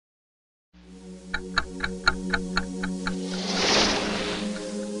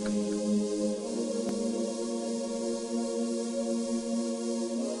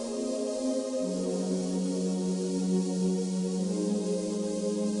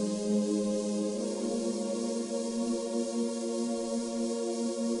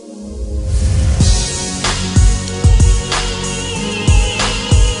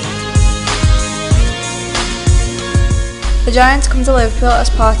The Giants come to Liverpool as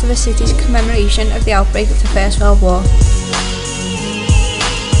part of the city's commemoration of the outbreak of the First World War.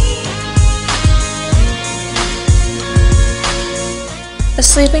 A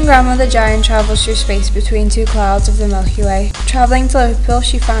sleeping grandmother giant travels through space between two clouds of the Milky Way. Travelling to Liverpool,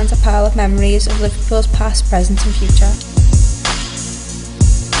 she finds a pile of memories of Liverpool's past, present and future.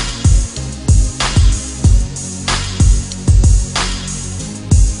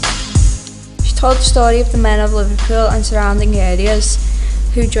 She told the story of the men of Liverpool and surrounding areas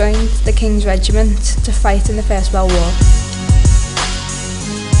who joined the King's Regiment to fight in the First World War.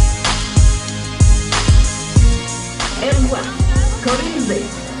 Good evening.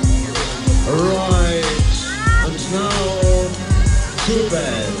 Right, and now to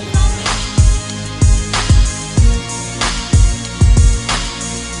bed.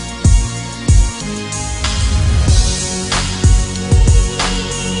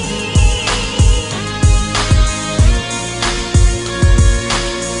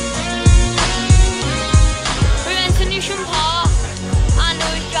 We went to Newsham Park and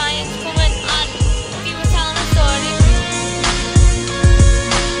there was giants coming and they were telling a story.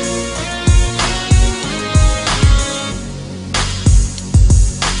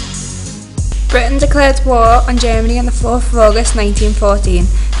 Britain declared war on Germany on the 4th of August 1914.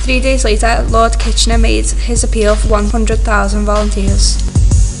 3 days later, Lord Kitchener made his appeal for 100,000 volunteers.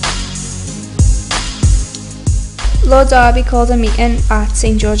 Lord Derby called a meeting at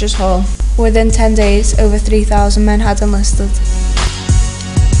St George's Hall. Within 10 days, over 3,000 men had enlisted.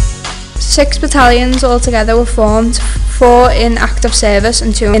 6 battalions altogether were formed, 4 in active service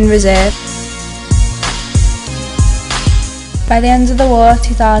and 2 in reserve. By the end of the war,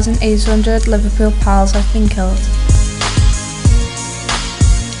 2,800 Liverpool Pals have been killed.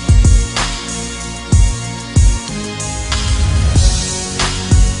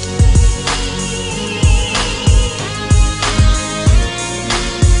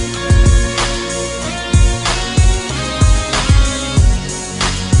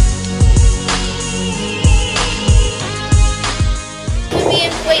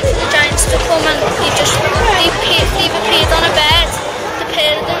 Wait for the Giants to come and they appeared on a bed, the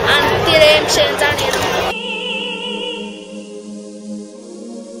pair of them, and they turned out